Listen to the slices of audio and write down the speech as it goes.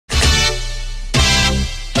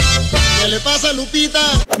Good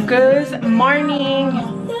morning.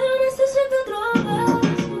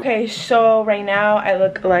 Okay, so right now I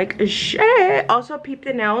look like shit. Also peep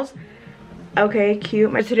the nails. Okay,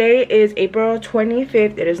 cute. Today is April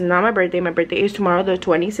 25th. It is not my birthday. My birthday is tomorrow, the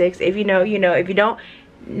 26th. If you know, you know. If you don't,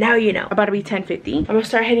 now you know. About to be 10:50. I'm gonna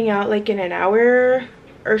start heading out like in an hour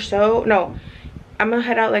or so. No, I'm gonna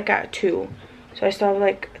head out like at 2. So I still have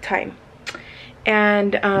like time.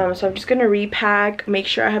 And so I'm just gonna repack, make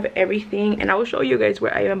sure I have everything, and I will show you guys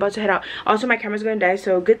where I am about to head out. Also, my camera's gonna die,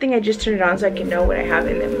 so good thing I just turned it on so I can know what I have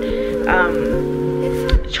and then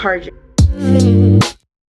charge it.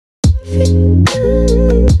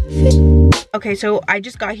 Okay, so I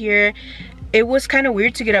just got here. It was kind of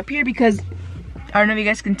weird to get up here because I don't know if you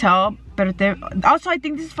guys can tell, but also I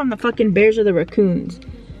think this is from the fucking bears or the raccoons.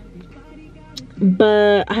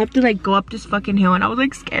 But I have to like go up this fucking hill and I was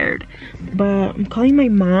like scared. But I'm calling my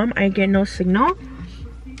mom. I get no signal.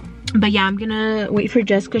 But yeah, I'm gonna wait for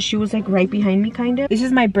Jessica. She was like right behind me kind of. This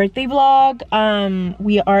is my birthday vlog.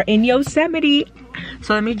 We are in Yosemite.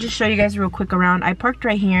 So let me just show you guys real quick around. I parked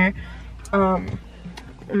right here.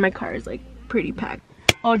 My car is like pretty packed.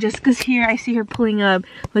 Oh, Jessica's here. I see her pulling up.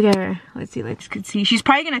 Look at her. Let's see, let's see. She's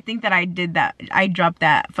probably gonna think that I did that. I dropped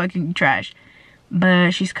that fucking trash.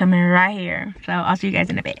 But she's coming right here. So I'll see you guys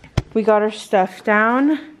in a bit. We got our stuff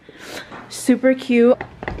down. Super cute.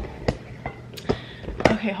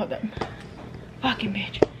 Okay, hold on. Fucking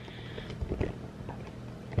bitch.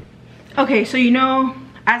 Okay, so you know,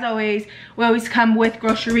 as always, we always come with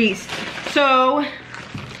groceries. So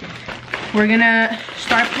we're gonna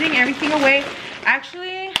start putting everything away.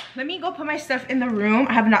 Actually, let me go put my stuff in the room.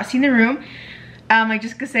 I have not seen the room. Like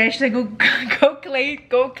Jessica said, she's like, go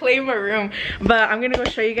claim a room. But I'm gonna go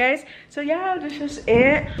show you guys. So yeah, this is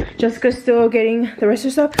it. Jessica's still getting the rest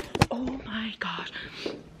of the stuff. Oh my gosh.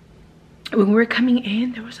 When we were coming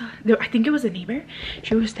in, I think it was a neighbor.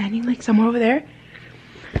 She was standing like somewhere over there.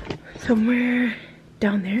 Somewhere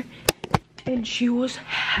down there. And she was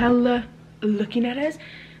hella looking at us.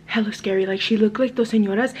 Hella scary. Like she looked like those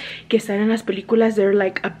señoras que están en las películas.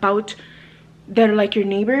 They're like your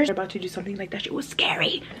neighbors. They're about to do something like that. It was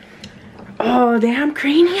scary. Oh, damn,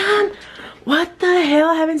 cranium. What the hell?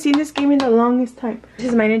 I haven't seen this game in the longest time. This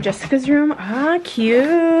is mine and Jessica's room. Ah,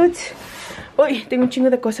 cute. Uy, tengo un chingo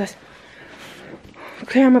de cosas.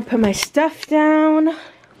 Okay, I'm gonna put my stuff down.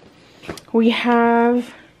 We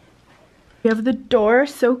have the door,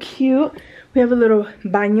 so cute. We have a little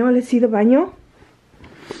baño. Let's see the baño.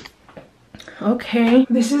 Okay,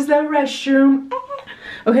 this is the restroom.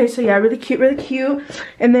 Okay, so yeah, really cute, really cute.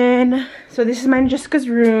 And then, so this is mine and Jessica's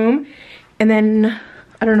room. And then,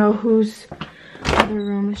 I don't know whose other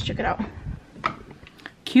room. Let's check it out.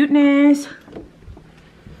 Cuteness.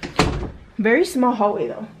 Very small hallway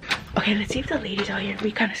though. Okay, let's see if the ladies out here. It'd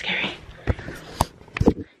be kind of scary.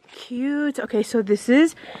 Cute. Okay, so this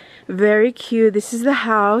is very cute. This is the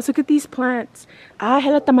house. Look at these plants. Ah,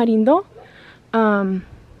 hela tamarindo.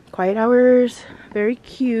 Quiet hours. Very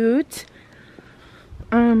cute.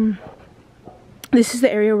 This is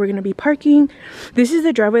the area we're gonna be parking. This is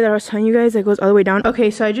the driveway that I was telling you guys that goes all the way down.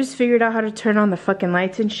 Okay, so I just figured out how to turn on the fucking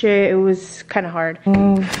lights and shit. It was kind of hard.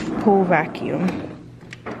 Pull vacuum.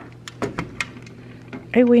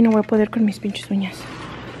 Ay, güey, no voy a poder con mis pinches uñas.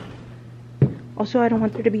 Also, I don't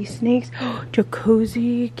want there to be snakes. Oh,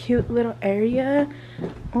 jacuzzi, cute little area.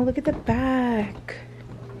 Oh, look at the back.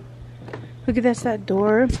 Look at that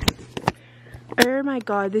door. Oh my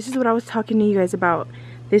god, this is what I was talking to you guys about.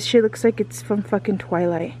 This shit looks like it's from fucking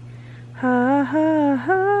Twilight. Ha ha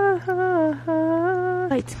ha ha ha.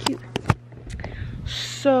 It's cute.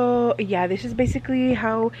 So yeah, this is basically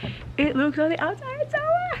how it looks on the outside. So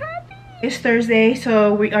happy. It's Thursday,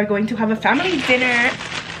 so we are going to have a family dinner,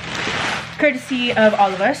 courtesy of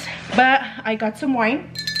all of us. But I got some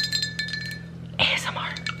wine. ASMR.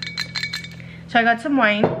 So I got some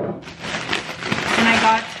wine, and I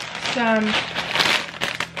got some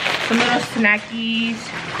little snackies,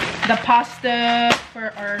 the pasta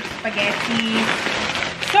for our spaghetti,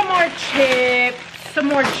 some more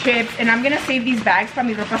chips, and I'm gonna save these bags para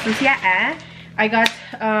mi ropa sucia. I got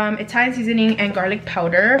Italian seasoning and garlic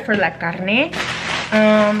powder for la carne.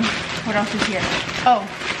 What else is here? Oh,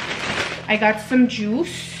 I got some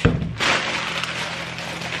juice.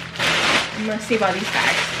 I'm gonna save all these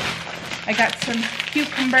bags. I got some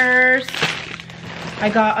cucumbers. I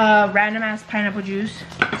got a random ass pineapple juice,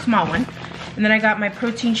 small one. And then I got my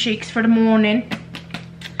protein shakes for the morning.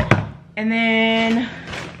 And then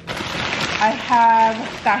I have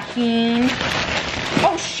tajin.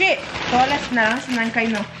 Oh shit, todas las naranjas están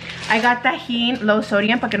cayendo. I got tajin, low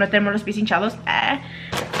sodium, para que no tenemos los pies hinchados.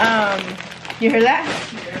 You hear that?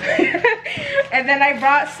 And then I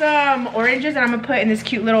brought some oranges that I'm gonna put in this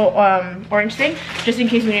cute little orange thing, just in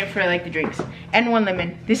case we need it for like the drinks. And 1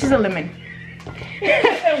 lemon. This is a lemon.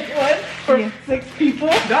 One for 6 people.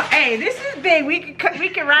 Hey, this is big. We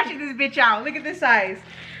can ration this bitch out. Look at this size.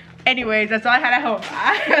 Anyways, that's all I had at home.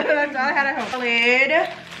 That's all I had at home. Salad.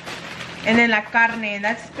 And then la carne. And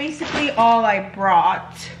that's basically all I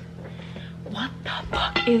brought. What the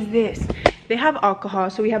fuck is this? They have alcohol,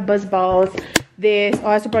 so we have buzz balls. This. Oh,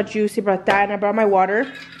 I also brought juice. I brought that, and I brought my water.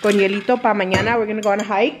 Con hielito pa mañana. We're gonna go on a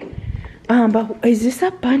hike. But is this a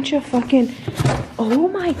bunch of fucking? Oh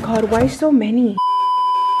my god! Why so many?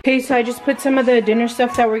 Okay, so I just put some of the dinner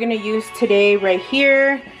stuff that we're gonna use today right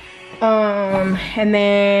here. And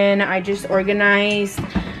then I just organized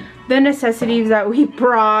the necessities that we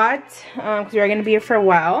brought because we are gonna be here for a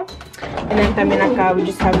while. And then también acá we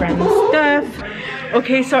just have random stuff.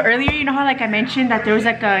 Okay, so earlier, you know how like I mentioned that there was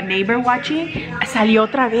like a neighbor watching? Salió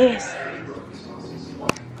otra vez.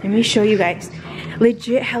 Let me show you guys.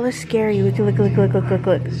 Legit hella scary. Look, look, look, look, look, look,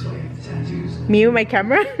 look. Me with my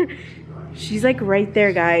camera. She's like right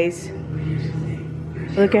there, guys.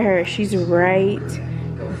 Look at her. She's right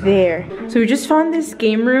there. So we just found this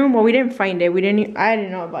game room. Well, we didn't find it. I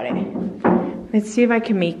didn't know about it. Let's see if I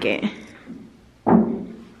can make it.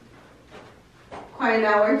 Quiet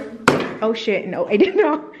hour. Oh shit, no, I didn't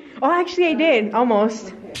know. Oh, actually I did,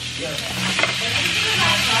 almost.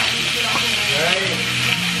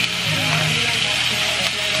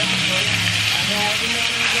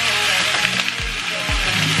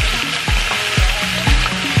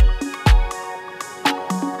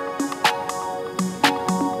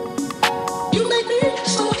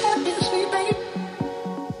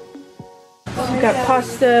 We got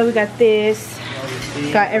pasta, we got this.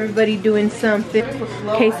 Got everybody doing something.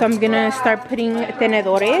 Okay, so I'm gonna start putting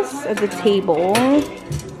tenedores at the table.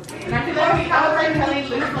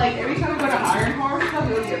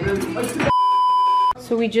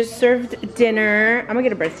 So we just served dinner. I'm gonna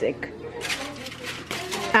get a breadstick.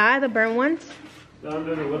 Ah, the burnt ones? I'm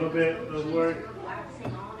doing a little bit of work.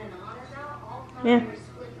 Yeah.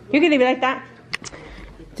 You can leave it like that.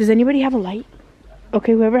 Does anybody have a light?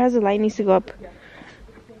 Okay, whoever has a light needs to go up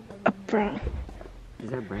front. Is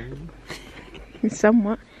that brand new?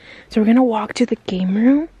 Somewhat. So we're gonna walk to the game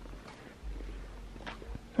room. I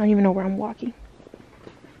don't even know where I'm walking.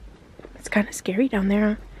 It's kind of scary down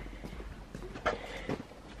there, huh?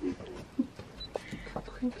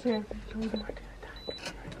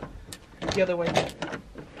 The other way.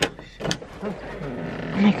 Oh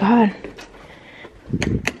my god.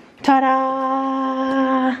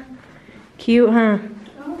 Ta-da! Cute, huh?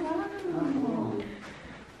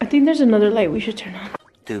 I think there's another light we should turn on.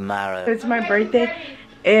 Tomorrow. It's my birthday.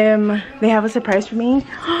 They have a surprise for me.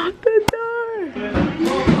 The door.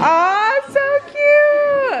 Oh, so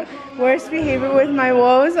cute. Worst behavior with my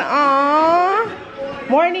woes. Aw.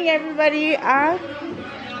 Morning, everybody.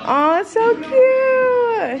 Oh, so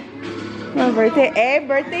cute. My birthday. Hey,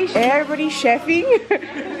 birthday. Everybody's chefing.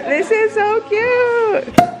 This is so cute.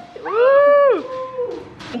 Woo.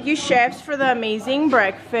 Thank you, chefs, for the amazing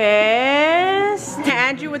breakfast.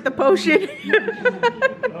 Andrew with the potion.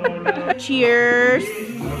 Cheers.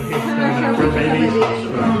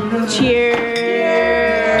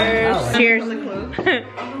 Cheers. Cheers.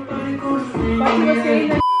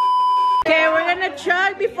 Okay, we're gonna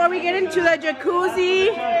chug before we get into the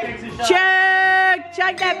jacuzzi. Chug!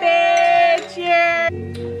 Chug that bitch! Cheers!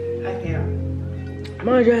 I can't. Come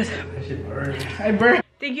on, Jess. I burned.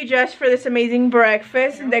 Thank you, Jess, for this amazing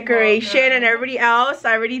breakfast and decoration, and everybody else.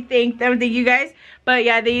 I already thanked them. Thank you guys. But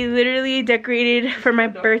yeah, they literally decorated for my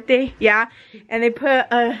birthday. Yeah, and they put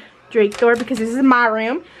a drake door because this is my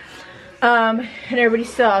room. And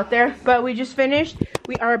everybody's still out there. But we just finished.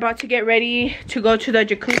 We are about to get ready to go to the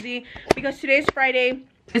jacuzzi because today's Friday.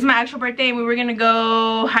 It's my actual birthday. We were gonna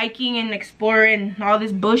go hiking and explore and all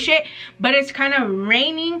this bullshit, but it's kind of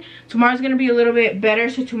raining. Tomorrow's gonna be a little bit better,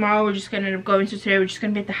 so tomorrow we're just gonna go into today. We're just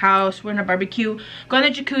gonna be at the house. We're gonna barbecue, go in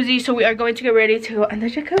the jacuzzi. So we are going to get ready to go in the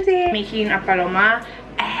jacuzzi. Making a paloma.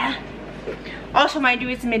 Also, mind you,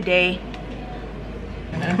 it's midday.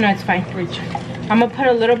 No, it's fine. I'm gonna put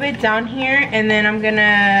a little bit down here, and then I'm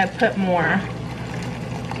gonna put more,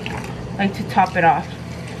 like to top it off.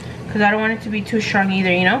 Because I don't want it to be too strong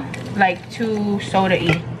either, you know? Like too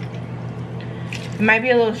soda-y. It might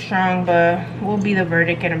be a little strong, but we'll be the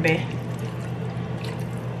verdict in a bit.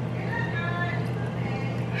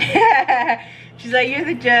 She's like, you're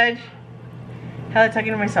the judge. Hella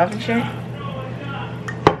talking to myself and shit.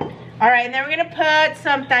 Alright, and then we're gonna put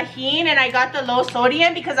some tajin, and I got the low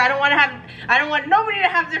sodium because I don't want nobody to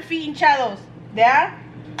have their feet hinchados. Yeah?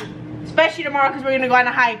 Especially tomorrow because we're gonna go on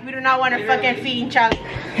a hike. We do not want to fucking feed each other.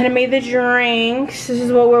 And I made the drinks. This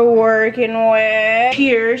is what we're working with.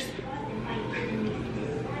 Cheers.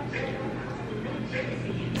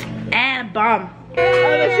 And bomb.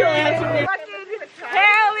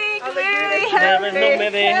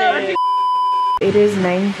 It is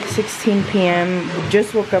 9:16 p.m. We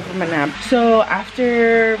just woke up from a nap. So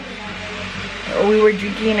after we were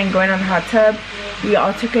drinking and going on the hot tub, we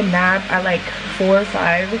all took a nap at like 4 or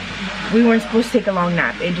 5. We weren't supposed to take a long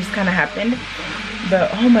nap. It just kind of happened.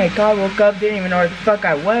 But oh my god, woke up, didn't even know where the fuck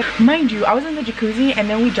I was. Mind you, I was in the jacuzzi and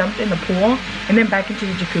then we jumped in the pool and then back into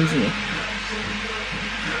the jacuzzi.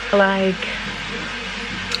 Like,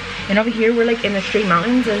 and over here we're like in the straight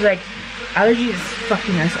mountains. There's like allergies is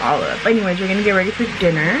fucking us all up. Anyways, we're gonna get ready for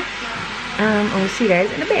dinner. And we'll see you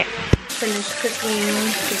guys in a bit. Finished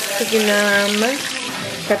cooking, just cooking them.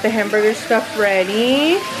 Got the hamburger stuff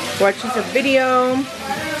ready. Watching some video.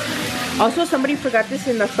 Also, somebody forgot this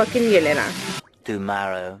in the fucking hielera.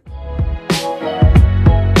 Tomorrow.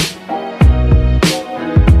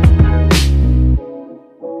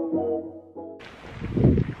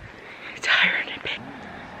 Tired a bit.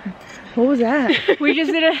 What was that? We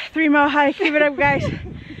just did a 3-mile hike. Give it up, guys.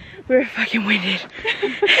 We're fucking winded.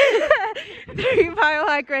 3-mile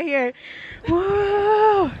hike right here.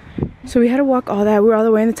 Whoa. So we had to walk all that. We were all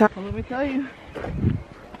the way in the top. Well, let me tell you,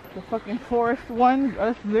 the fucking forest 1,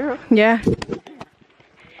 us 0. Yeah.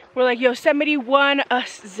 We're like Yosemite 1,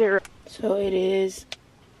 us 0. So it is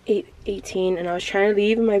 8:18 and I was trying to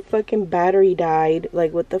leave and my fucking battery died.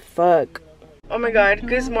 Like, what the fuck? Oh my god,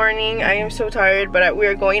 good morning. I am so tired, but we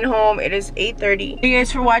are going home. It is 8:30. Thank you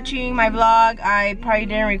guys for watching my vlog. I probably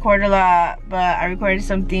didn't record a lot, but I recorded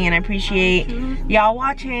something and I appreciate y'all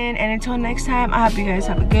watching. And until next time, I hope you guys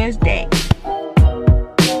have a good day.